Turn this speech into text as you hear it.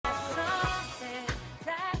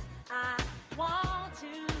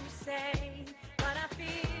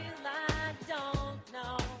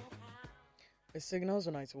Signals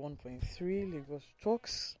on 91.3 Lagos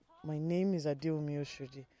Talks. My name is Adeomi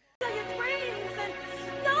Oshodi.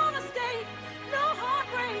 No mistake, no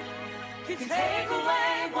heartbreak can take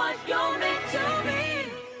away what you're meant to be.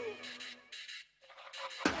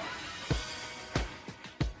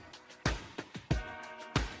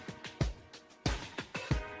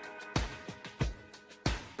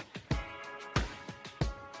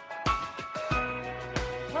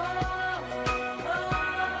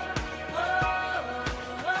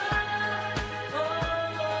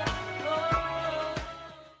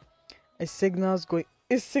 It's Signals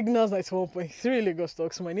 91.3 Lagos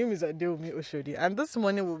Talks. My name is Adeomi Oshodi, and this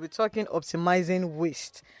morning we'll be talking optimizing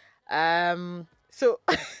waste. So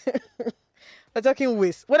we're talking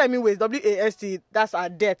waste. What I mean waste, W-A-S-T, that's our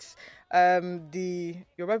debts. Your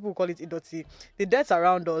people will call it idoti. The debts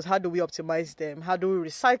around us, how do we optimize them? How do we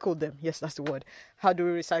recycle them? Yes, that's the word. How do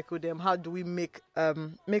we recycle them? How do we make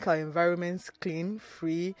our environments clean,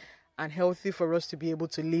 free, and healthy for us to be able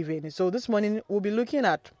to live in? So this morning we'll be looking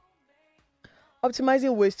at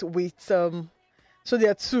optimizing waste with so there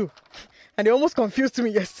are two, and they almost confused me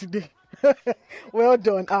yesterday. Well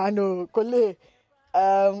done, no, Kole.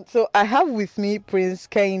 So I have with me Prince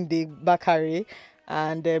Kehinde Bakare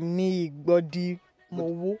and Ni Body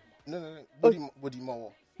Mowo. No. Body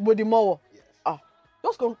Mowo. Body Mowo. Yes.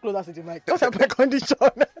 Just come closer to the mic. Just have my condition.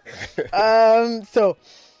 So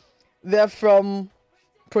they're from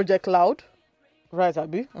Project Loud, right,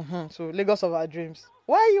 Abi? So Lagos of Our Dreams.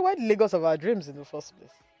 Why the Lagos of Our Dreams in the first place?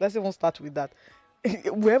 Let's even start with that.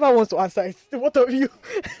 Whoever wants to answer it, what of you?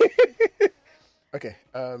 Okay.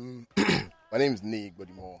 My name is Ni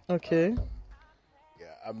Bodimo. Okay.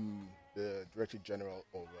 I'm the Director General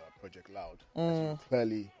of Project Loud, as you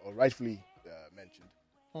clearly or rightfully mentioned.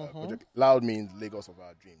 Project Loud means Lagos of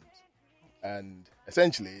Our Dreams, and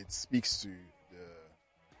essentially it speaks to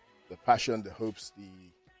the passion, the hopes,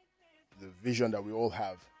 the vision that we all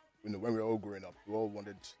have. When we were all growing up, we all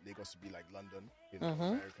wanted Lagos to be like London,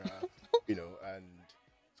 America, and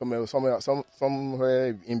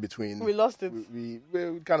somewhere in between. We lost it. We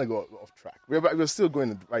kind of got off track. We're still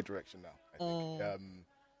going in the right direction now, I think.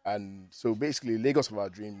 And so basically, Lagos of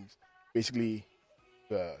Our Dreams basically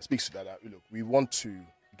speaks to that. Look, we want to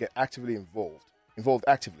get actively involved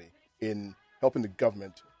actively in helping the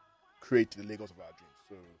government create the Lagos of our dreams.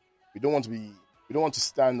 So we don't want to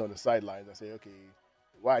stand on the sidelines and say, okay,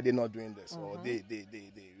 why are they not doing this? Or they.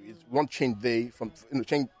 We want to change change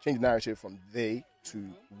the narrative from they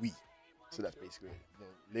to we. So that's basically it.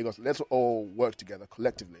 Lagos. Let's all work together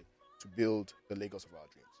collectively to build the Lagos of our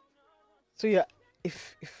dreams. So yeah,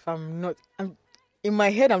 if I'm in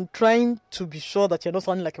my head, I'm trying to be sure that you're not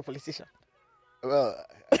sounding like a politician. Well,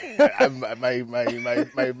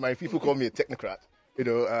 my people call me a technocrat.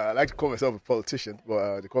 I like to call myself a politician,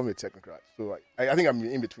 but they call me a technocrat. So I think I'm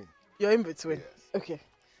in between. You're in between. Yes. Okay.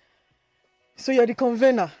 So you're the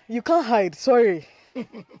convener. You can't hide. Sorry.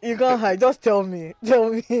 You can't hide. Just tell me.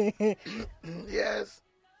 Yes.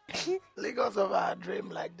 Lagos of our dream,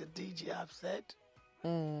 like the DJ have said.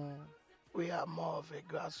 We are more of a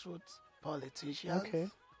grassroots politician. Okay.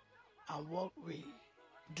 And what we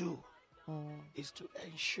do is to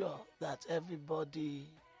ensure that everybody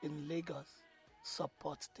in Lagos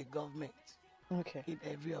supports the government in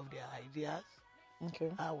every of their ideas.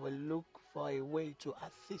 Okay. And we look for a way to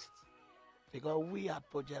assist. Because we at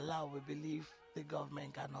Project Loud, we believe the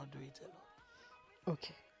government cannot do it alone.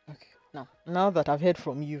 Okay. Now that I've heard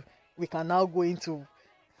from you, we can now go into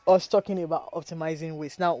us talking about optimizing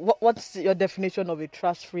waste. Now, what's your definition of a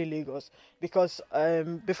trash-free Lagos? Because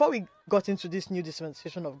before we got into this new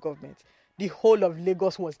dispensation of government, the whole of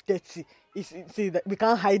Lagos was dirty. See that we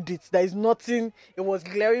can't hide it. There is nothing. It was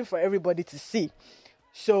glaring for everybody to see.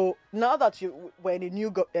 So now that we're in a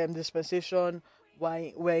new dispensation,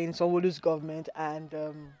 we're in Sanwo-Olu's government, and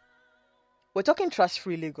we're talking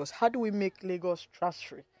trash-free Lagos. How do we make Lagos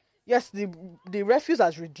trash-free? Yes, the refuse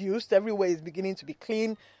has reduced. Everywhere is beginning to be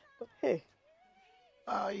clean. But hey.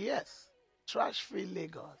 Yes, trash-free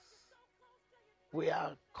Lagos. We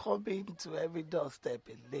are coming to every doorstep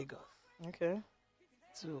in Lagos. Okay.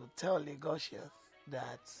 To tell Lagosians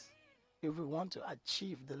that if we want to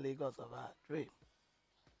achieve the Lagos of our dream,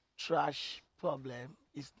 trash problem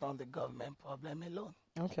is not the government problem alone.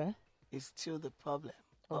 Okay. It's still the problem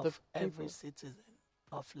of every citizen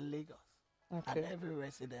of Lagos and every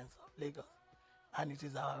resident of Lagos. And it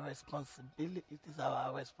is our responsibility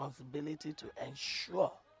to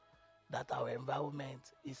ensure that our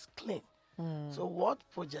environment is clean. So what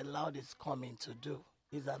Project Loud is coming to do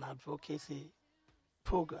is an advocacy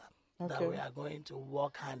program that we are going to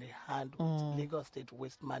work hand in hand with Lagos State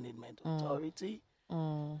Waste Management Authority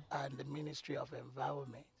and the Ministry of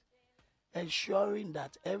Environment, ensuring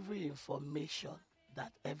that every information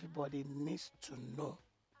that everybody needs to know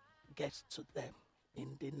gets to them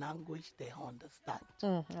in the language they understand.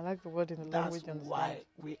 I like the word in the That's language. why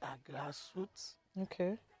we are grassroots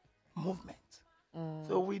Okay. movement.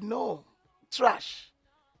 So we know trash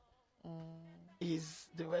is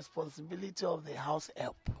the responsibility of the house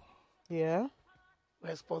help, Yeah.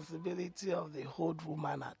 responsibility of the old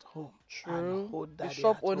woman at home, True. and old The daddy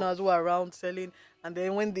shop at home. owners who are around selling, and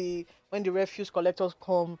then when the refuse collectors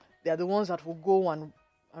come, they are the ones that will go and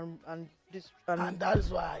And that's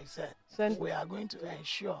why I said Send- we are going to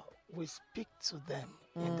ensure we speak to them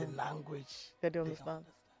in the language That they they understand.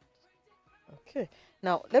 Okay.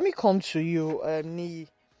 Now let me come to you, Nii.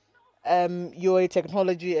 You're a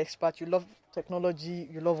technology expert. You love technology.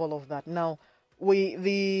 You love all of that. Now,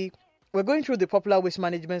 we're going through the popular waste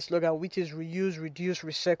management slogan, which is reuse, reduce,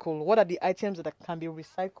 recycle. What are the items that can be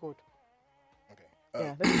recycled? Okay.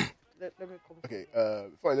 Let me come. Okay,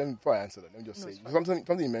 before I answer that, let me just say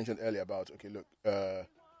something you mentioned earlier about, okay, look,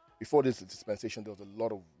 before this dispensation, there was a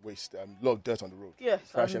lot of waste, a lot of dirt on the road. Yes,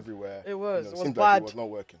 Trash and everywhere. it was. You It know, was seemed bad. like it was not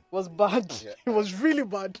working. It was bad. Yeah. It was really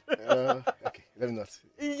bad. Okay, let me not.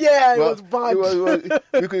 Yeah, it Well, was bad.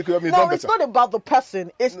 We could have been No, done it's better. not about the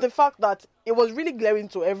person. It's the fact that it was really glaring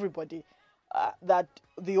to everybody that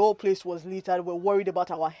the whole place was littered. We're worried about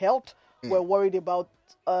our health. We're worried about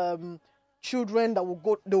children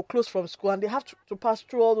that they'll close from school and they have to pass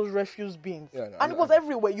through all those refuse bins. Yeah, no, and it was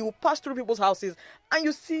everywhere. You pass through people's houses and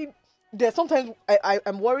you see there. Sometimes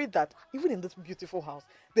I'm worried that even in this beautiful house,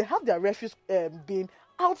 they have their refuse bin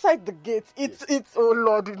outside the gate. It's oh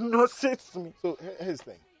Lord, it nauseates me. So here's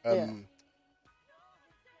the thing.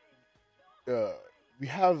 We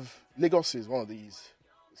have Lagos is one of these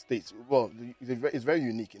states. Well, it's very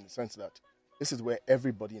unique in the sense that this is where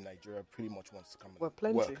everybody in Nigeria pretty much wants to come Well, and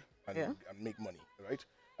plenty. work and make money, right?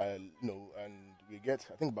 And we get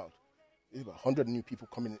about 100 new people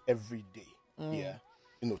coming in every day here,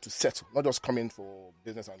 to settle, not just come in for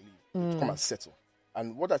business and leave, but to come and settle.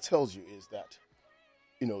 And what that tells you is that,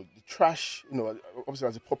 the trash, obviously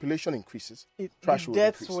as the population increases, trash will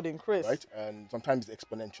Deaths increase, would increase. right? And sometimes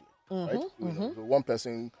exponentially, right? So one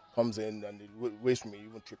person comes in and the waste may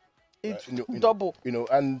even triple. It's right? double.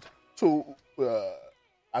 And so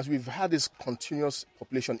as we've had this continuous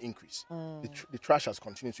population increase, the trash has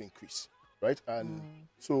continued to increase, right? And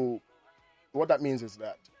so what that means is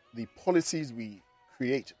that the policies we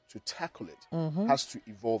create to tackle it has to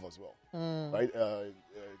evolve as well, right?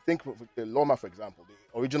 Think of the LOMA, for example.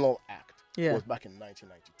 The original act was back in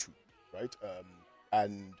 1992, right?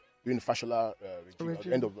 And during the Fashola regime, at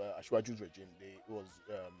the end of Ashwaju's regime,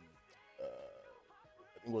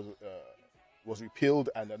 was repealed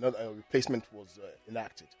and another replacement was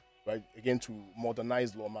enacted, right? Again, to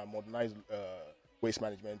modernize LOMA, modernize waste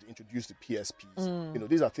management, introduce the PSPs.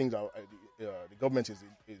 These are things that the government is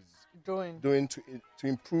doing to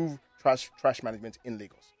improve trash management in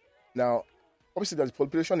Lagos. Now, obviously, as the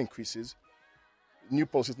population increases, new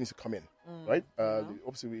policies need to come in, right?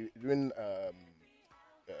 Obviously, we're doing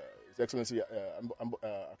His Excellency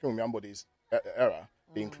Akinwumi Ambode's era.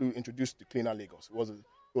 They introduced the Cleaner Lagos. It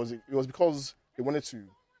was because they wanted to,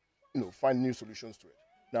 find new solutions to it.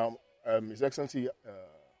 Now, His Excellency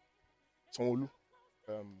Sanwo-Olu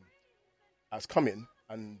has come in,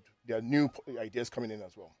 and there are new ideas coming in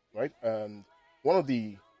as well, right? And one of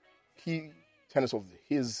the key tenets of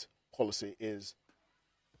his policy is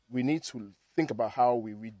we need to think about how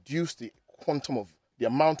we reduce the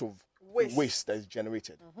amount of waste that is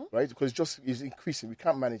generated, right? Because it's increasing. We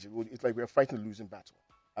can't manage it. It's like we're fighting a losing battle.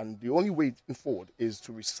 And the only way forward is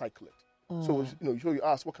to recycle it. So, you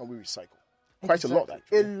ask, what can we recycle? Quite a lot,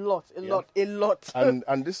 actually. A lot.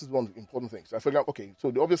 And this is one of the important things. I figured out, okay,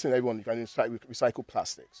 so the obvious thing everyone, you can recycle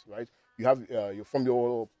plastics, right? You have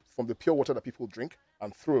from the pure water that people drink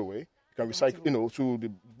and throw away. You can recycle, to the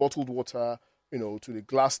bottled water, to the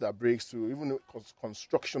glass that breaks, to even the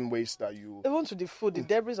construction waste that you... Even to the food, the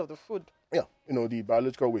debris of the food. Yeah, the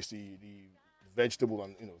biological waste, the vegetable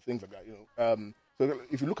and, things like that, So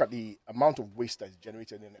if you look at the amount of waste that is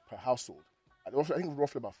generated per household, I think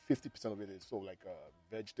roughly about 50% of it is sort of like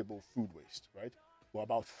vegetable food waste, right? Well,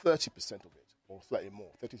 about 30% of it, or slightly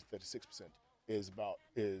more, 30 to 36%,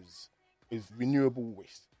 is renewable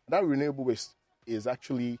waste. And that renewable waste is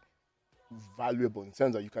actually valuable in the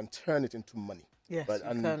sense that you can turn it into money. Yes, right? you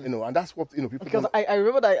And can. and that's what people Because don't... I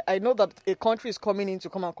remember that I know that a country is coming in to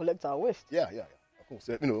come and collect our waste. Yeah. Of course.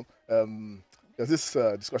 There's this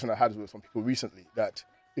discussion I had with some people recently that,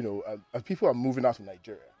 as people are moving out of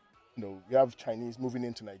Nigeria, we have Chinese moving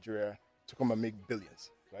into Nigeria to come and make billions,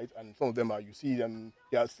 right? And some of them are, you see them,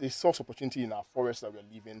 they source opportunity in our forests that we're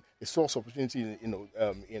leaving, they source opportunity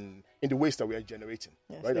in the waste that we are generating,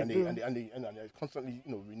 Yes, right? they And do. they're constantly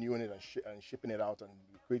renewing it and shipping it out and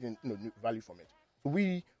creating new value from it. So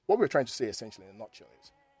what we're trying to say essentially in a nutshell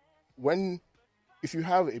is, if you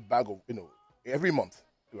have a bag of every month,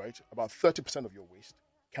 right, about 30% of your waste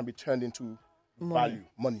can be turned into value,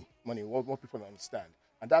 money, what people don't understand,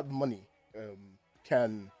 and that money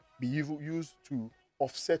can be used to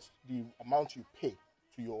offset the amount you pay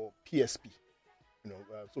to your PSP.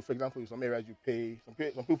 So for example, in some areas some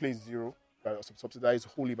people pay zero, subsidized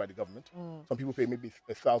wholly by the government. Some people pay maybe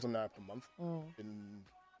 1,000 naira per month. In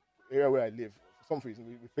the area where I live, for some reason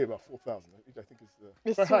we pay about 4,000, which I think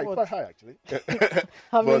is quite high actually.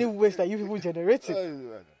 How many waste are you people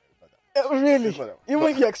generating? Really? It's not that. Even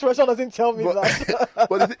if your expression doesn't tell me that.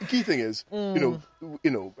 But the key thing is,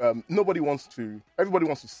 everybody wants to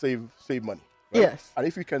save money. Right? Yes.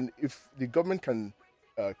 And if the government can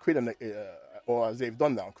create or as they've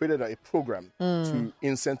done now, created a program to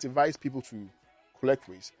incentivize people to collect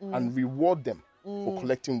waste and reward them for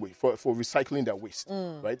collecting waste, for recycling their waste,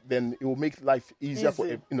 right? Then it will make life easier for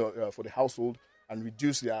the household and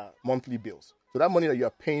reduce their monthly bills. So that money that you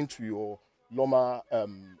are paying to your Loma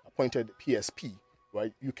appointed PSP,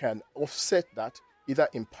 right? You can offset that either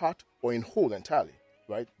in part or in whole entirely,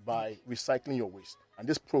 right? By recycling your waste. And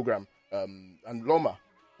this program, and Loma,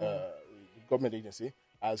 the government agency,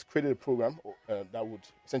 has created a program that would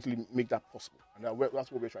essentially make that possible. And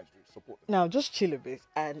that's what we're trying to do, support them. Now, just chill a bit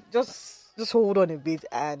and just hold on a bit.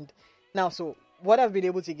 And now, so what I've been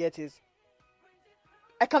able to get is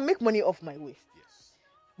I can make money off my waste. Yes.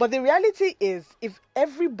 But the reality is, if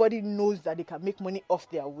everybody knows that they can make money off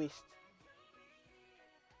their waste,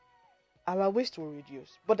 our waste will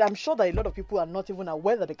reduce. But I'm sure that a lot of people are not even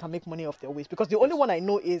aware that they can make money off their waste, because the only one I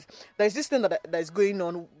know is there's this thing that is going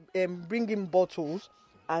on, bring in bottles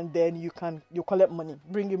and then you collect money.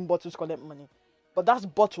 Bring in bottles, collect money. But that's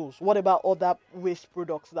bottles. What about other waste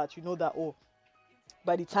products that you know that,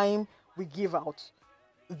 by the time we give out,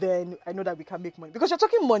 then I know that we can make money? Because you're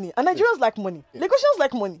talking money, and Nigerians like money. Yeah. Lagosians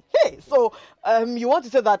like money. Hey, so you want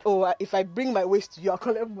to say that, if I bring my waste to you, I'll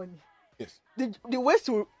collect money. Yes. The waste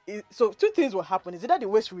will, so two things will happen. Is either the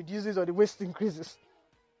waste reduces or the waste increases.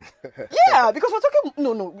 Yeah, because we're talking,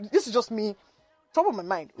 no, this is just me, top of my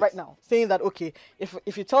mind right now, saying that, okay,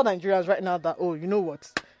 if you tell Nigerians right now that, you know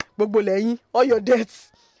what, all your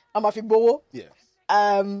debts, I'm a figbowo. Yes.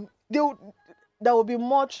 There will be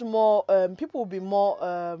much more, people will be more,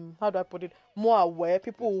 how do I put it, more aware.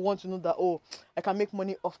 People will want to know that, I can make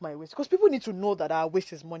money off my waste. Because people need to know that our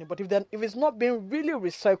waste is money. But if it's not being really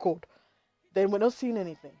recycled, then we're not seeing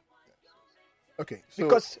anything. Okay. So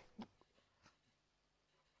Because,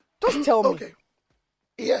 just tell me. Okay.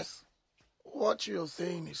 Yes. What you're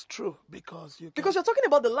saying is true, because you're talking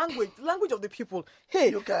about the language of the people. Hey,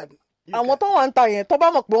 you can.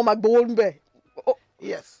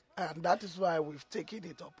 Yes, and that is why we've taken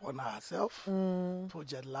it upon ourselves,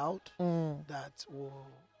 Project Loud, that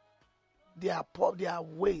there are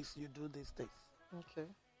ways you do these things. Okay.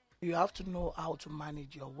 You have to know how to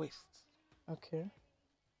manage your waste. Okay.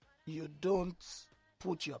 You don't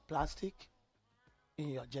put your plastic in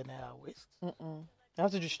your general waste. You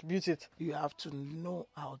have to distribute it. You have to know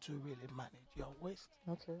how to really manage your waste.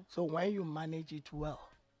 Okay. So when you manage it well,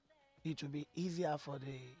 it will be easier for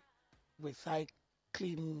the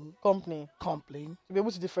recycling Company to be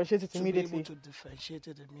able to differentiate it immediately.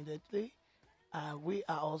 And we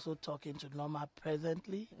are also talking to Norma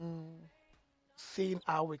presently, seeing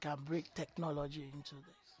how we can bring technology into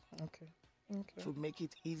this. Okay. To make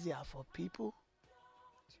it easier for people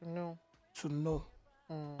To know.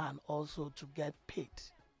 and also to get paid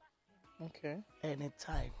Okay.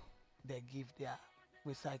 anytime they give their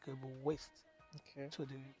recyclable waste Okay. to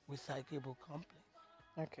the recyclable company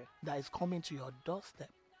Okay. that is coming to your doorstep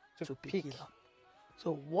to pick pick. it up.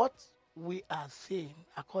 So what we are seeing,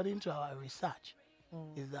 according to our research,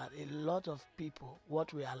 is that a lot of people,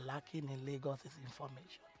 what we are lacking in Lagos is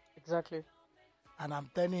information. Exactly. And I'm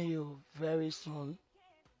telling you, very soon,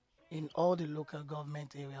 in all the local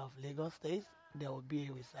government area of Lagos State, there will be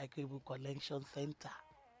a recyclable collection center.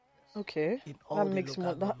 Okay. In all That the makes local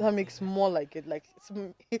more. That government makes areas. more like it. Like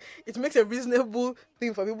it makes a reasonable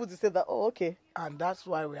thing for people to say that. Oh, okay. And that's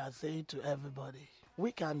why we are saying to everybody,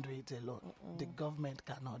 we can't do it alone. The government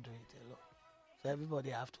cannot do it alone. So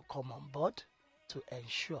everybody have to come on board to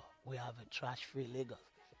ensure we have a trash-free Lagos.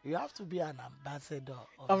 You have to be an ambassador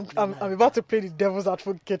of I'm about to play the devil's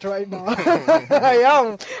advocate right now. I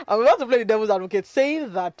am. I'm about to play the devil's advocate,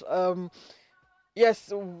 saying that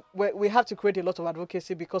yes, we have to create a lot of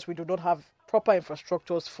advocacy because we do not have proper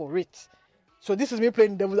infrastructures for it. So this is me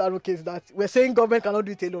playing devil's advocate that we're saying government cannot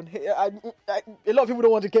do it alone. A lot of people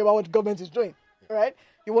don't want to care about what government is doing, right?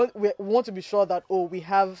 We want to be sure that we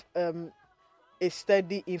have a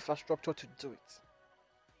steady infrastructure to do it,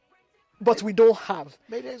 but we don't have.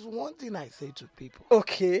 But there's one thing I say to people: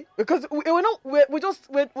 Okay, because we're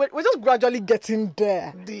just gradually getting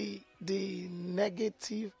there. the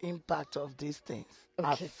negative impact of these things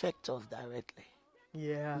Okay. affect us directly.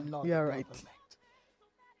 Yeah, Not you're the right. government.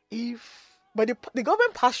 But the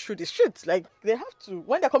government pass through the streets. Like, they have to,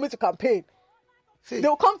 when they're coming to campaign, See,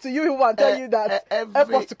 they'll come to you and tell you that help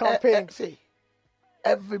us to campaign. See,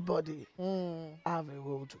 everybody have a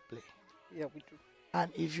role to play. Yeah, we do.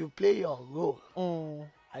 And if you play your role,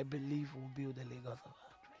 I believe we'll build the Lagos of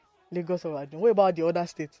our dream. Lagos of Adun. What about the other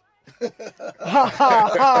states? Ha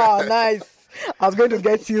ha ha! Nice. I was going to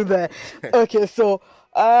get you there. Okay, so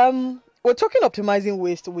we're talking optimizing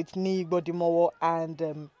waste with Niyi Godimowo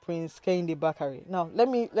and Prince Kehinde Bakare. Now, let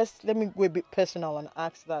me go a bit personal and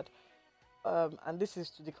ask that. And this is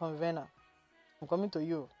to the convener. I'm coming to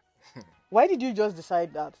you. Why did you just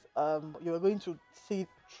decide that you were going to see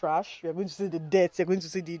trash, you're going to see the dirt, you're going to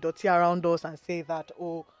see the dirty around us, and say that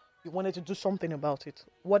you wanted to do something about it?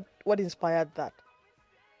 What inspired that?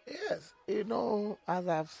 Yes, as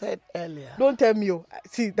I've said earlier. Don't tell me.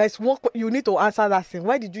 See, there's one. You need to answer that thing.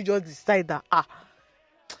 Why did you just decide that?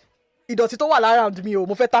 Ìdọ̀tí tó wà around me,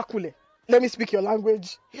 mo fẹ́ tackle it. Let me speak your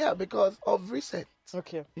language. Yeah, because of recent.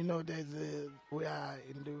 Okay. We are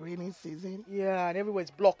in the rainy season. Yeah, and everywhere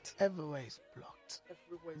is blocked. Everywhere is blocked.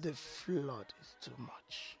 Everywhere is The flood is too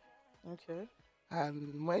much. Okay.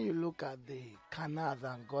 And when you look at the canals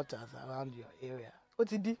and gutters around your area, What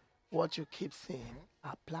did he? what you keep seeing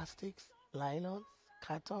are plastics, nylons,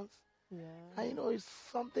 cartons. Yeah. And it's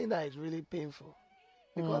something that is really painful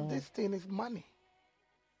because this thing is money.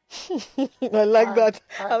 I like that.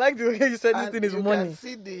 and- I like the way you said this And thing is you money. can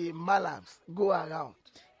see the malams go around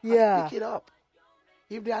Yeah. and pick it up.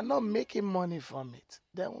 If they are not making money from it,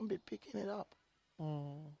 they won't be picking it up.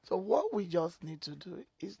 So what we just need to do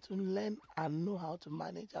is to learn and know how to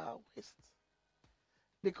manage our waste.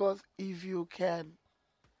 Because if you can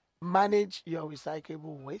manage your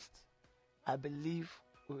recyclable waste, I believe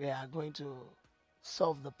we are going to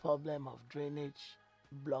solve the problem of drainage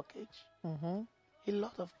blockage. A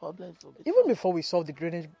lot of problems will be Even before we solve the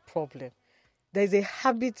drainage problem, there's a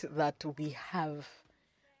habit that we have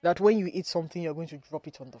that when you eat something, you're going to drop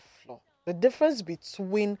it on the floor. The difference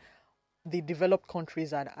between the developed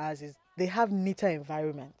countries and ours is they have neater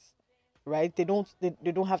environments, right? They don't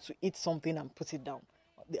have to eat something and put it down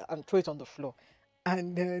and throw it on the floor.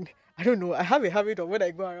 And then I don't know, I have a habit of when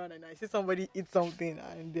I go around and I see somebody eat something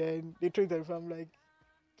and then they throw it on the floor, I'm like,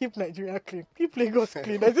 keep Nigeria clean, keep Lagos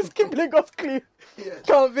clean. I just keep Lagos clean. Yes.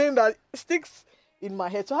 Conveying that sticks in my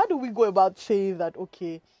head. So how do we go about saying that?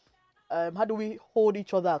 Okay, how do we hold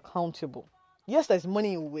each other accountable? Yes, there's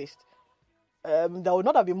money in waste. There would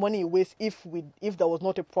not have been money in waste if there was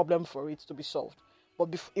not a problem for it to be solved. But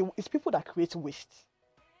it's people that create waste.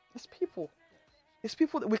 It's people. It's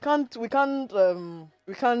people that we can't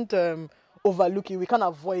overlook it. We can't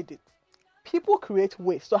avoid it. People create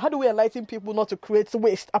waste. So how do we enlighten people not to create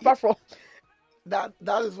waste apart from That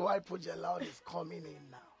is why Project Loud is coming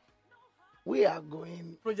in now. We are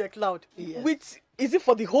going Project Loud? Yes. Which is it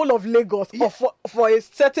for the whole of Lagos Yeah. or for a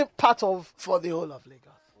certain part of? for the whole of Lagos.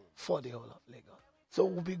 For the whole of Lagos. So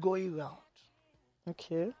we'll be going around,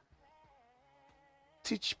 Okay.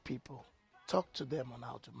 teach people, talk to them on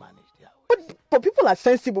how to manage their waste. But people are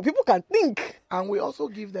sensible. People can think. And we also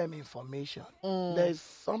give them information. There's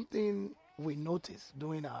something we noticed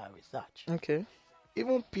doing our research. Okay.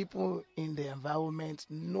 Even people in the environment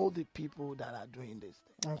know the people that are doing this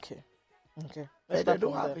thing. Okay. Okay. But they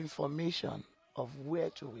don't have information of where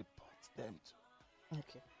to report them to.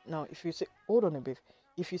 Okay. Now, if you say, hold on a bit.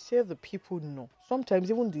 If you say the people know, sometimes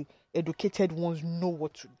even the educated ones know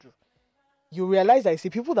what to do. You realize that you see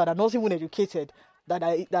people that are not even educated, that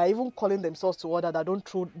are even calling themselves to order, that don't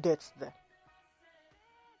throw dirt there.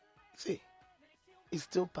 See, it's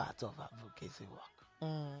still part of advocacy work.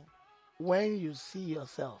 When you see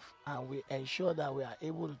yourself and we ensure that we are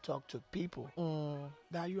able to talk to people,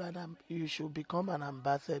 that you should become an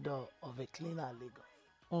ambassador of a cleaner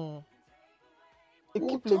Lagos. You We'll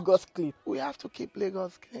keep talk- Lagos clean. We have to keep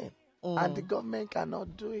Lagos clean. And the government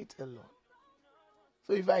cannot do it alone.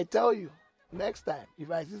 So if I tell you, next time, if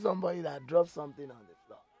I see somebody that drops something on the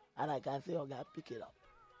floor, and I can say, okay, pick it up.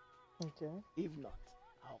 Okay. If not,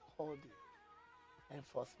 I'll call the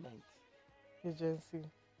enforcement Agency.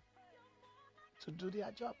 to do their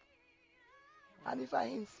job. And if I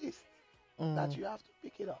insist that you have to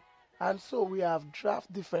pick it up. And so we have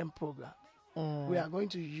draft different programs. We are going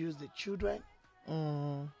to use the children.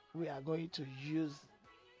 We are going to use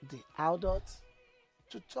the adults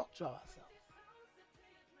to talk to ourselves.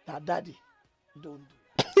 Now, daddy, don't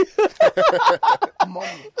do that.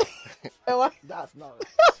 Mommy, that's not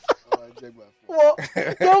right. Well,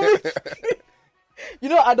 tell me. You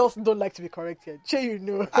know, adults don't like to be corrected. Che, you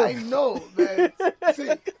know. I know, man. See.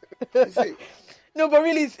 No, but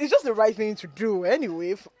really, it's just the right thing to do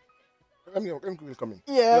anyway. Let me come in.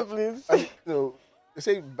 Yeah, please. And, they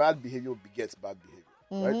say bad behavior begets bad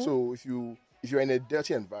behavior, right? So if you're in a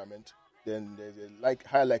dirty environment, then there's a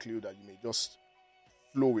higher likelihood that you may just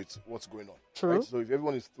flow with what's going on. True. Right? So if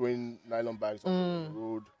everyone is throwing nylon bags on the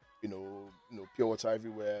road, pure water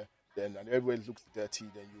everywhere, and everywhere looks dirty,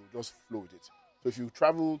 then you just flow with it. So if you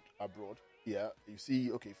travel abroad, you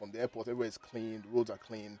see, okay, from the airport, everywhere is clean, the roads are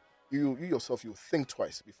clean. You yourself, you think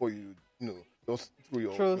twice before you just throw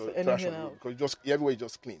your trash on the road, because everywhere is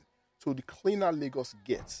just clean. So the cleaner Lagos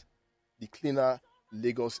gets, the cleaner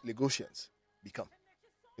Lagosians become.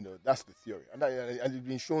 That's the theory, and it's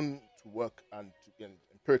been shown to work and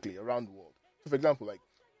empirically around the world. So, for example, like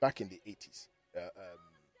back in the 80s,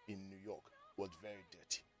 in New York was very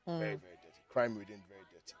dirty, very, very dirty. Crime rate very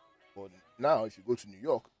dirty. But now, if you go to New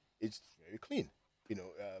York, it's very clean.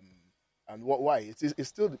 And why? It's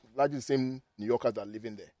still largely the same New Yorkers that are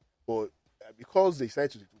living there, but because they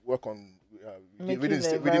decided to work on making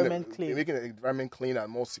the environment clean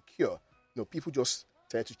and more secure, people just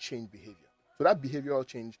started to change behavior. So that behavioral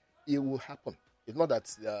change, it will happen. It's not that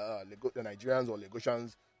the Nigerians or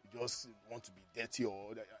Lagosians just want to be dirty,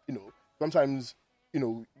 or sometimes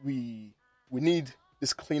we need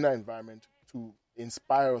this cleaner environment to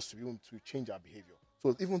inspire us to be able to change our behavior.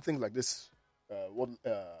 So even things like this, what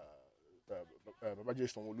Babajide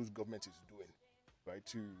Sanwo-Olu's government is doing, right,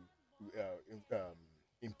 to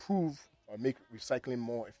improve or make recycling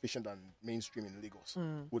more efficient and mainstream in Lagos,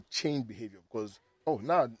 would change behavior. Because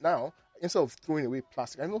now instead of throwing away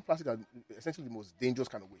plastic, I know plastic is essentially the most dangerous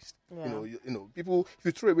kind of waste. Yeah. People, if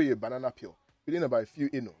you throw away your banana peel, within about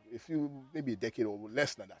maybe a decade or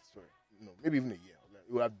less than that, maybe even a year,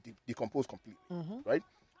 it will have decomposed completely, right?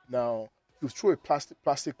 Now, if you throw a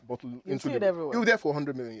plastic bottle into the, it will be there for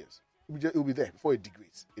 100 million years. It will be there before it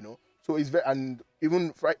degrades, So it's very, and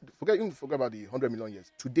even forget about the 100 million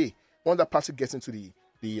years. Today, once that plastic gets into the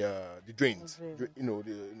drains, the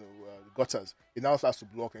gutters, it now starts to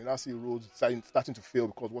block, and you now see roads starting to fail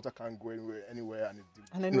because water can't go anywhere,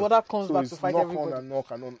 and then water comes back to fight everybody.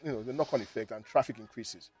 The knock-on effect, and traffic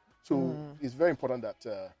increases. So it's very important that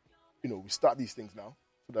we start these things now,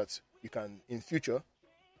 so that we can in future,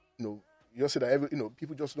 you just say that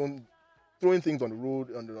people just don't throwing things on the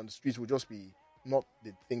road on the streets will just be not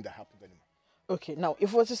the thing that happens anymore. Okay, now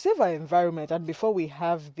if we're to save our environment, and before we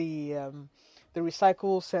have the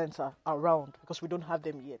recycle center around, because we don't have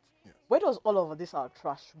them yet, where does all of this our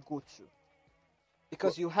trash go to?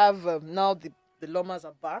 Because you have now the Lomas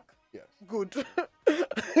are back. Yes. Good.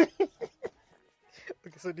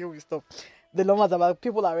 Okay, so there we stop. The Lomas are back.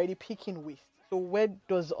 People are already picking waste. So where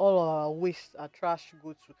does all our waste, our trash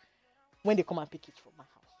go to? When they come and pick it from my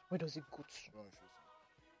house, where does it go to?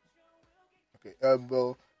 Okay.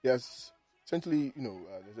 Well, yes. Essentially,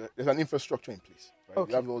 there's an infrastructure in place. Right? Okay.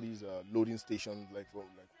 We have all these loading stations, there are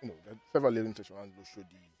several loading stations around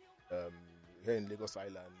Oshodi, here in Lagos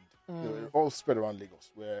Island, all spread around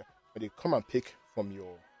Lagos, where when they come and pick from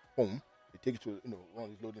your home, they take it to one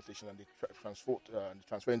of these loading stations, and they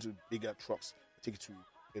transfer into bigger trucks. They take it to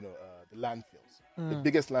the landfills. The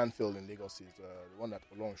biggest landfill in Lagos is the one at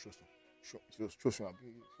Olorun Shosun.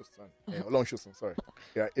 Sorry,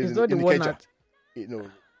 it's not the one at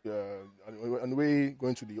on the way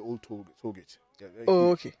going to the old toll gate. Yeah,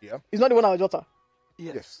 okay. Yeah, it's not the one at Jota.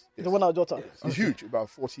 Yes. The one at Jota. Yes. It's huge, about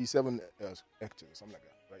 47 hectares, something like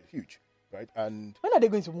that. Right, huge. Right, and when are they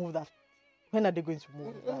going to move that? Hold on.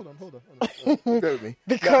 Bear with me.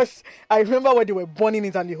 Because I remember when they were burning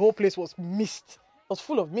it and the whole place was mist. It was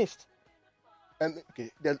full of mist. And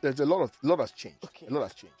there's a lot has changed. Okay. A lot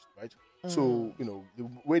has changed, right? So the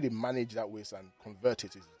way they manage that waste and convert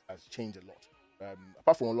it has changed a lot.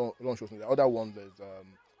 Apart from Olorun Shosun, the other one there's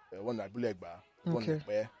one at Bulegba, one at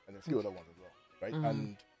Bear, and a few other ones as well, right?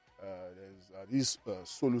 And there's these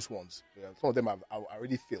Solus ones. Some of them have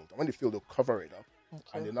already filled, and when they fill, they'll cover it up,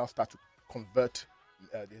 and they now start to convert.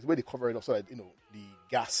 There's a way they cover it up so that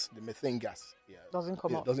the methane gas, doesn't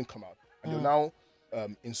come out, and they'll now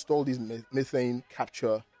install these methane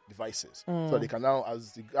capture devices, so they can now,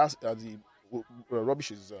 as the rubbish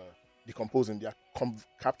is decomposing, they are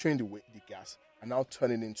capturing the gas and now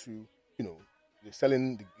turning into they're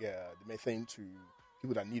selling the methane to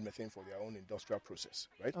people that need methane for their own industrial process,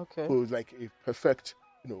 right? Okay. So it's like a perfect,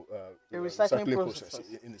 A recycling process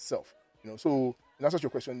process. in itself. So in answer to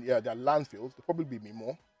your question, yeah, there are landfills. There probably be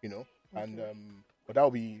more, and but that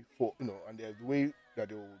will be for and there's the way that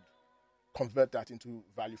they will convert that into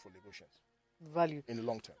value for Lagosians Value. in the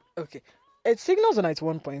long term. Okay. It signals on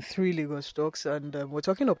 91.3 Lagos Talks, and we're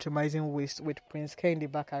talking optimizing waste with Prince Kehinde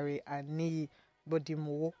Bakare and Niyi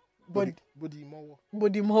Bodimowo. Bodimowo.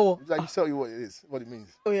 Like, tell you what it is, what it means.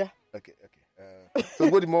 Oh, yeah. Okay. So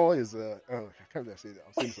Bodimowo is I can't believe I say that.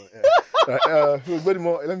 I'm saying so.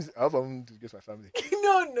 Bodimowo. Let me. I hope I'm to get my family.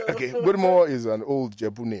 No. Okay, Bodimowo is an old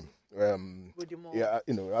Jebu name. Bodimowo. Yeah,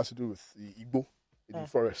 it has to do with the Igbo in the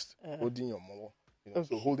forest, holding your mowo.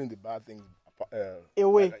 So holding the bad things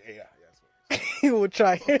away. Yeah. You will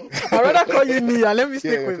try. I'd rather call you Nia. Let me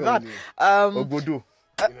stick with that. Obodo.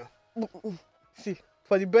 See,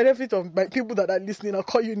 for the benefit of my people that are listening, I'll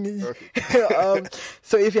call you Nia. Okay.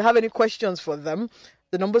 So if you have any questions for them,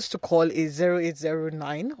 the numbers to call is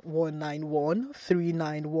 0809 191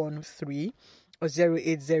 3913 or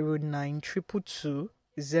 0809 222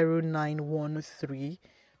 0913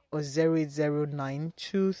 or 0809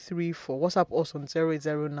 234. WhatsApp us on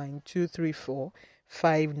 0809 234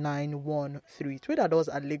 5913. Tweet at us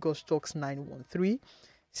at Lagos Talks 913.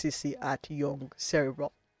 CC at Young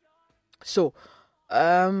Cerebral. So,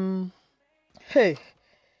 hey,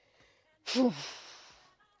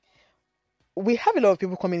 we have a lot of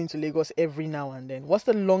people coming into Lagos every now and then. What's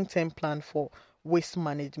the long-term plan for waste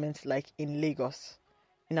management like in Lagos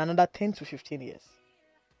in another 10 to 15 years?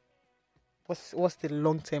 What's the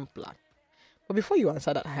long-term plan? But before you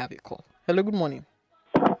answer that, I have a call. Hello, good morning.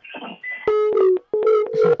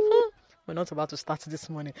 We're not about to start this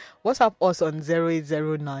morning. WhatsApp us on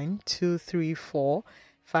 0809 234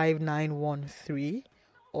 5913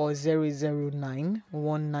 or 009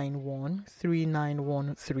 191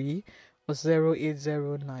 3913 or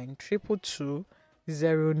 0809 222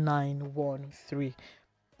 0913.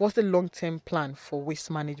 What's the long-term plan for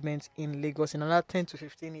waste management in Lagos in another 10 to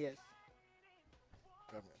 15 years?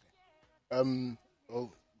 Well,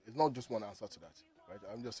 it's not just one answer to that, right?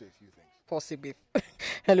 I'm just say a few things. Possibly.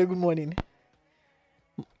 Hello, good morning.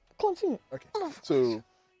 Continue. Okay. So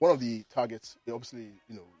one of the targets, obviously,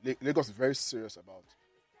 Lagos is very serious about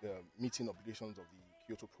meeting obligations of the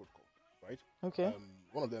Kyoto Protocol, right? Okay.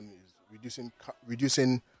 One of them is reducing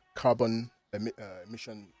carbon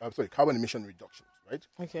emission reductions, right?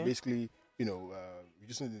 Okay. Basically,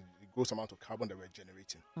 reducing the gross amount of carbon that we're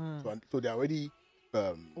generating. So they're already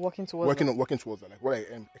working towards that. Like what I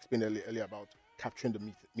explained earlier about capturing the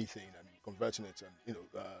methane and converting it, and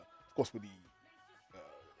of course with the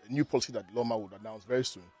new policy that Loma would announce very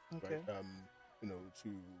soon, right? To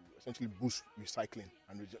essentially boost recycling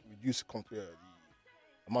and reduce the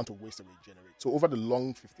amount of waste that we generate. So over the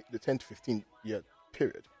 10 to 15 year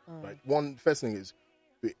period, right? First thing is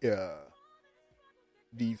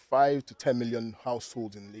the 5 to 10 million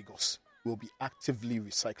households in Lagos will be actively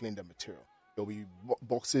recycling the material. There'll be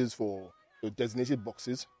boxes designated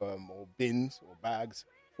boxes or bins or bags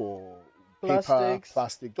for paper,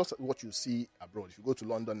 plastic, just what you see abroad. If you go to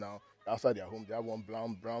London now, outside their home, they have one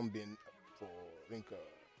brown bin for, I think,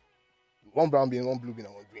 one brown bin, one blue bin,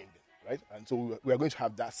 and one green bin, right? And so we are going to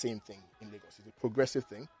have that same thing in Lagos. It's a progressive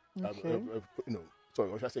thing, sorry,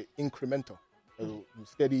 or should I say incremental,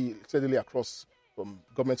 steadily across from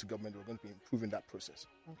government to government. We're going to be improving that process,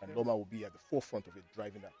 and Loma will be at the forefront of it,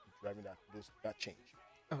 driving that change.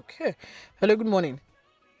 Okay. Hello, good morning.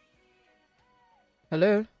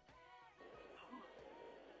 Hello,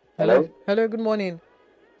 good morning.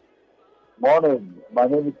 Morning. My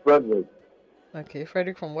name is Frederick. Okay,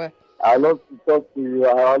 Frederick from where? I love to talk to you.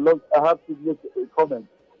 I have to make a comment.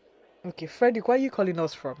 Okay, Frederick, where are you calling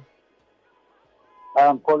us from? I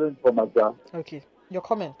am calling from Aja. Okay, your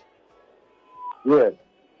comment. Yes.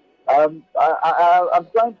 I'm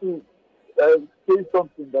trying to say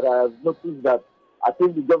something that I have noticed that I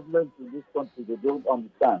think the government in this country, they don't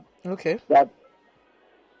understand. Okay. That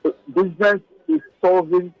business is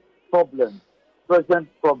solving problems, present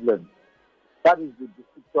problems. That is the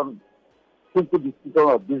simple description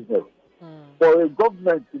of business. For a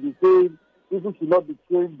government to be saying people should not be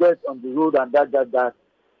throwing dirt on the road and that,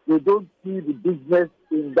 they don't see the business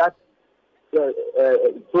in that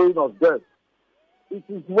throwing of dirt. It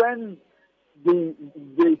is when they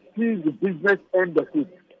see the business end of it.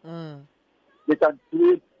 They can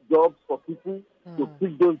create jobs for people to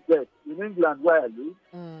pick those dirt. In England, where I live,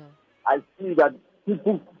 I see that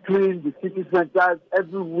people clean the city centers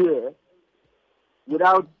everywhere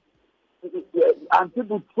without, and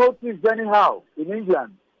people throw things anyhow in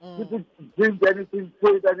England. People drink anything,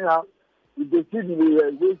 throw it anyhow. If they see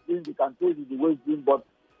the waste bin, they can throw it in the waste bin, but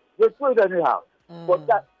they throw it anyhow. But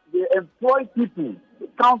that they employ people, the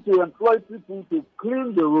council employ people to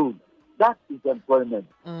clean the road. That is employment.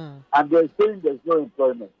 And they're saying there's no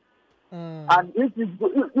employment. And if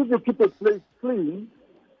you keep a place clean,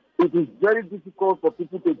 it is very difficult for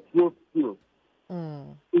people to throw skills.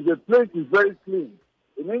 If a place is very clean,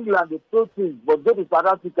 in England they throw things, but go to South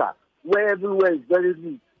Africa, where everywhere is very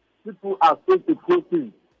neat, people are supposed to throw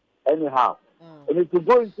things anyhow. And if you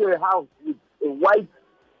go into a house with a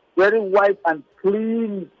very white and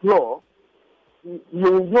clean floor,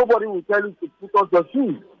 nobody will tell you to put on your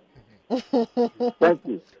shoes. Thank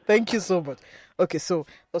you. Thank you so much. Okay, so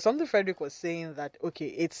something Frederick was saying that, okay,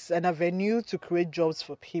 it's an avenue to create jobs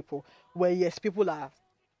for people where, yes, people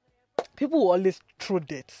will always throw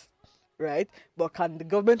debts, right? But can the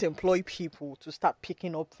government employ people to start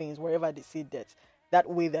picking up things wherever they see debts? That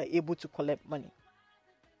way they're able to collect money.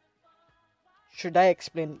 Should I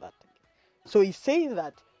explain that? So he's saying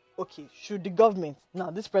that, okay, should the government, now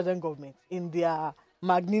this present government, in their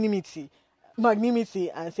magnanimity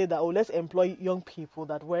and say that, oh, let's employ young people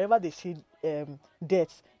that wherever they see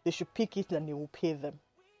debts, they should pick it and they will pay them.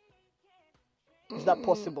 Is that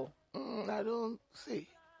possible? I don't see.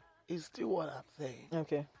 It's still what I'm saying.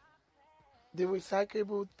 Okay. The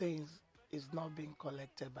recyclable things is not being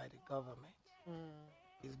collected by the government.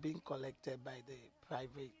 It's being collected by the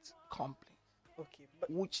private companies. Okay. But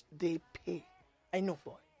which they pay. I know.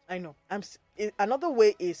 Another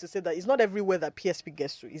way is to say that it's not everywhere that PSP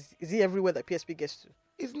gets to. Is it everywhere that PSP gets to?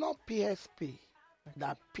 It's not PSP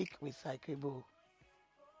that pick recyclable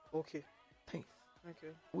things.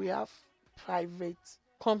 Okay. We have private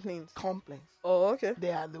companies. Oh, okay.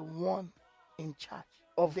 They are the one in charge.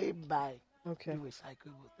 They buy the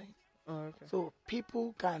recyclable things. Oh, okay. So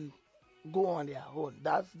people can go on their own.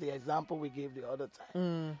 That's the example we gave the other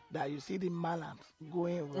time. That you see the malams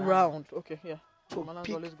going around. Okay, yeah. To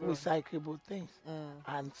pick recyclable things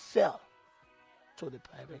and sell to the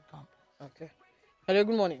private companies. Okay. Hello,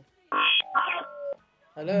 good morning.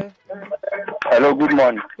 Hello. Hello, good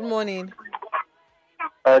morning. Good morning.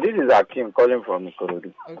 This is Akim calling from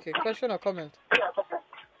Ikorodu. Okay, question or comment?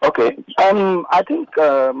 Okay. I think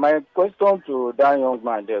my question to that young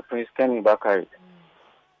man there, Prince Kenny Bakari,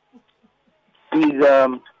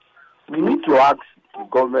 is we need to ask the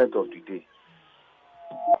government of the day.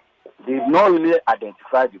 They've not really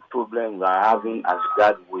identified the problem we are having as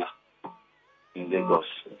regards waste in Lagos.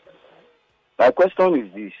 My question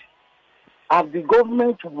is this. Have the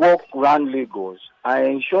government worked around Lagos and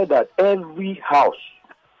ensure that every house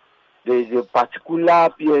there is a particular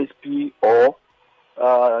PSP or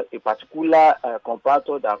a particular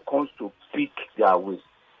compactor that comes to pick their waste?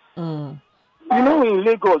 You know, in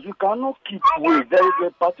Lagos, you cannot keep waste. There is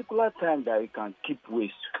a particular time that you can keep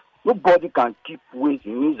waste. Nobody can keep waste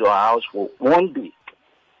in his or her house for one day.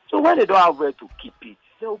 So when they don't have where to keep it,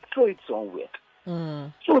 they'll throw it somewhere.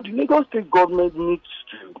 So the Lagos state government needs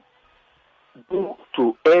to go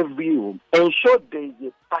to every home, ensure there is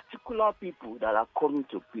a particular people that are coming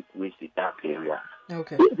to pick waste in that area.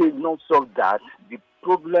 Okay. If they not solve that, the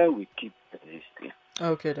problem will keep existing.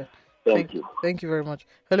 Okay then. Thank you. Thank you very much.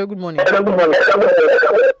 Hello, good morning. Hello, good morning.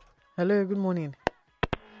 Hello, good morning.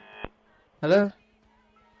 Hello.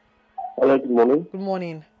 Hello, good morning. Good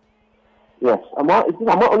morning. Yes, am I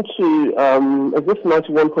on to, is this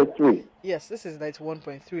 91.3? Yes, this is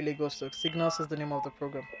 91.3 Lagos Talk. Signals is the name of the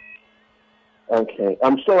program. Okay,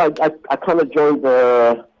 so I kind of joined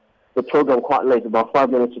the program quite late, about 5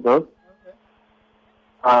 minutes ago.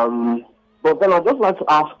 Okay. But then I'd just like to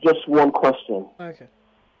ask just one question. Okay.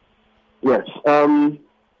 Yes.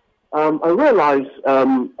 I realize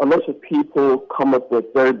a lot of people come up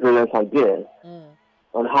with very brilliant ideas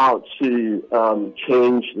on how to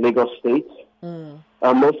change Lagos State.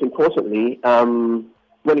 Most importantly,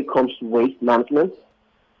 when it comes to waste management,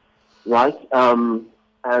 right?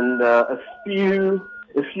 And a few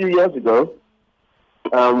years ago,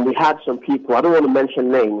 we had some people, I don't want to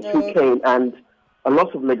mention names, who came, and a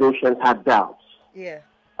lot of Lagosians had doubts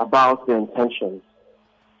about their intentions.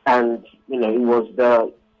 And, you know, it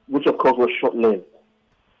was which of course was short-lived.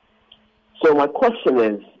 So my question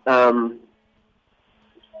is,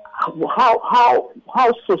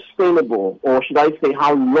 how sustainable, or should I say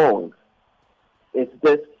how long, is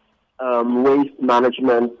this waste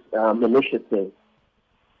management initiative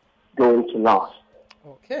going to last?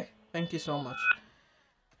 Okay, thank you so much.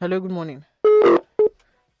 Hello, good morning.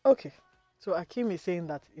 Okay, so Akim is saying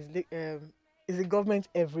that is the government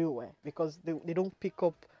everywhere because they don't pick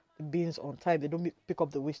up the bins on time, they don't pick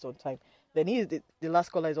up the waste on time. Then the last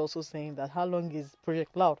caller is also saying that how long is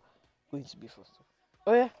Project Cloud going to be for?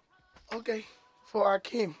 Oh yeah. Okay, for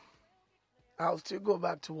Akim, I'll still go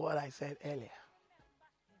back to what I said earlier.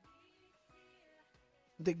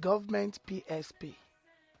 The government PSP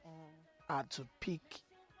are to pick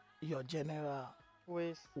your general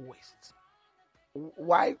Waste.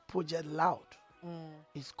 Why Project Loud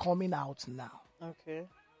is coming out now Okay.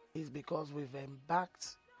 is because we've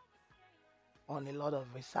embarked on a lot of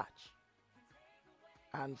research.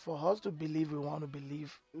 And for us to believe, we want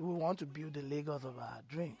to build the Lagos of our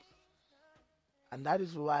dreams. And that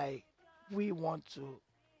is why we want to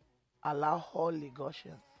allow all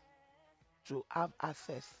Lagosians to have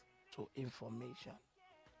access to information.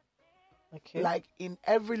 Okay. Like in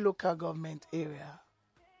every local government area,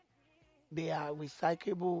 there are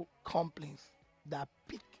recyclable companies that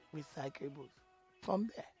pick recyclables from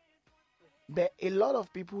there. But a lot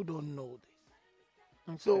of people don't know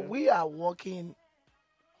this. So we are working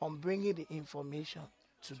on bringing the information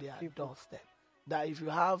to their doorstep. That if you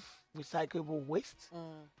have recyclable waste,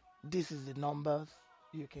 this is the numbers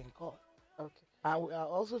you can call. Okay. And we are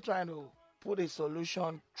also trying to put a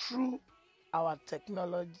solution through our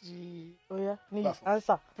technology. Oh yeah. Need Platform.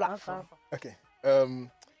 answer. Platform. Okay.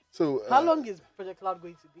 So How long is Project Cloud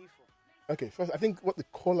going to be for? Okay, first, I think what the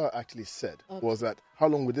caller actually said was that how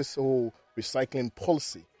long would this whole recycling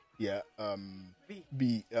policy,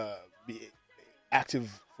 be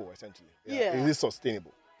active for essentially? Yeah. Is it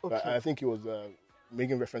sustainable? Okay. I think he was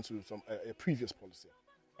making reference to a previous policy.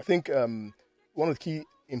 I think one of the key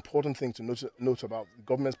important things to note about the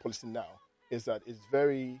government's policy now is that it's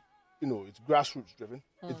very, it's grassroots driven.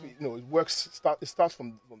 It starts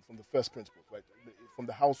from the first principles, right? From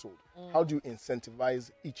the household. How do you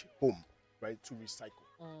incentivize each home, right, to recycle,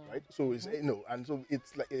 right? So it's and so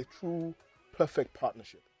it's like a true perfect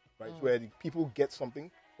partnership, right, where the people get something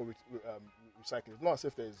for recycling. It's not as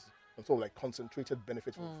if there's some sort of like concentrated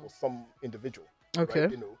benefit for some individual. Okay.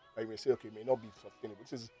 Right? Like we say, okay, it may not be sustainable.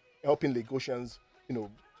 This is helping Lagosians,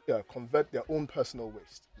 convert their own personal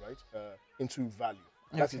waste, right, into value.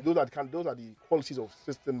 Those are the qualities of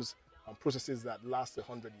systems and processes that last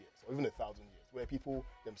 100 years or even 1,000 years, where people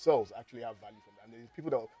themselves actually have value from that. And there's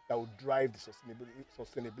people that will drive the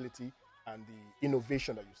sustainability and the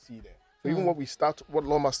innovation that you see there. So even what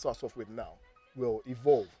Loma starts off with now will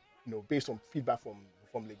evolve, based on feedback from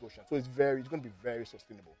Lagosians. So it's going to be very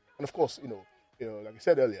sustainable. And of course, like I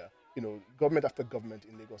said earlier, government after government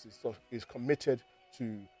in Lagos is committed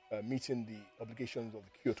to meeting the obligations of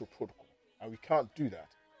the Kyoto Protocol. And we can't do that,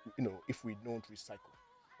 if we don't recycle,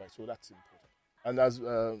 right? So that's important. And as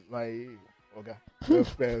my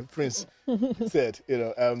Prince said,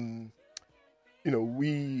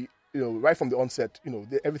 we, right from the onset,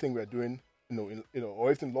 everything we're doing, or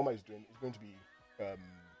everything Loma is doing is going to be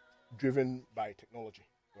driven by technology,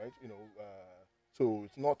 right? So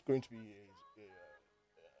it's not going to be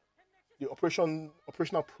the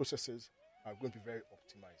operational processes are going to be very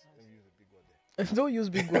optimized. Let me use a big word there. Don't use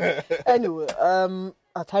big words. Anyway,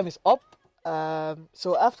 our time is up.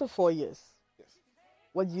 So after 4 years, Yes.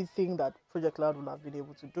 what do you think that Project Cloud will have been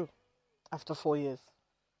able to do after 4 years?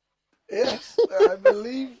 Yes, I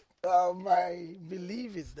believe, my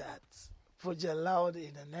belief is that Project Loud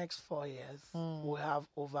in the next 4 years will have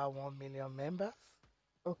over 1 million members.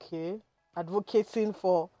 Okay. Advocating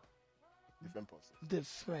for Different process.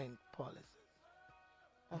 Different policies.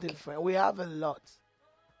 We have a lot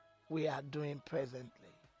we are doing presently.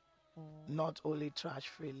 Not only Trash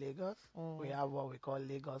Free Lagos, we have what we call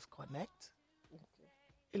Lagos Connect.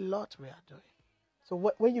 A lot we are doing. So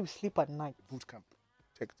when you sleep at night, Boot camp.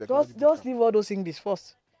 just leave all those English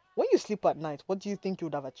first. When you sleep at night, what do you think you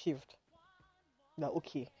would have achieved? That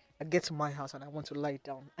okay, I get to my house and I want to lie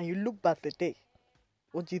down, and you look back the day,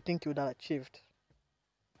 what do you think you would have achieved?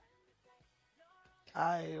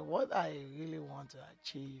 What I really want to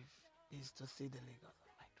achieve is to see the Lagos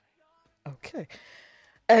of my dream. Okay.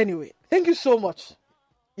 Anyway, thank you so much.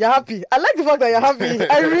 You're happy. I like the fact that you're happy.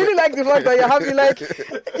 I really like the fact that you're happy. Like,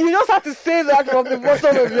 you just have to say that from the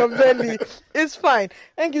bottom of your belly. It's fine.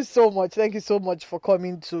 Thank you so much. Thank you so much for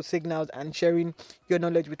coming to Signals and sharing your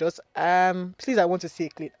knowledge with us. Please, I want to see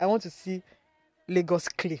it clean. I want to see Lagos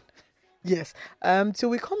clean. Yes. Till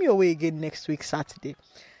we come your way again next week, Saturday.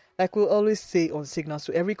 Like we always say on Signals,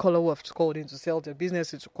 to every caller who have called in to sell their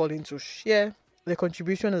business, to call in to share their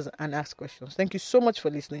contributions and ask questions. Thank you so much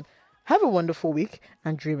for listening. Have a wonderful week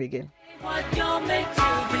and dream again. What you're meant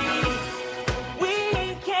to be.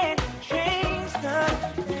 We can change the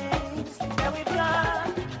things that we've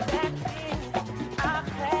done that's in our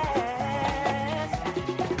past.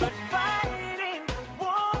 But fighting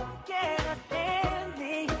won't get us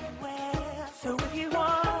anywhere.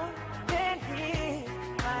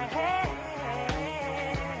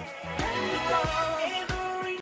 love.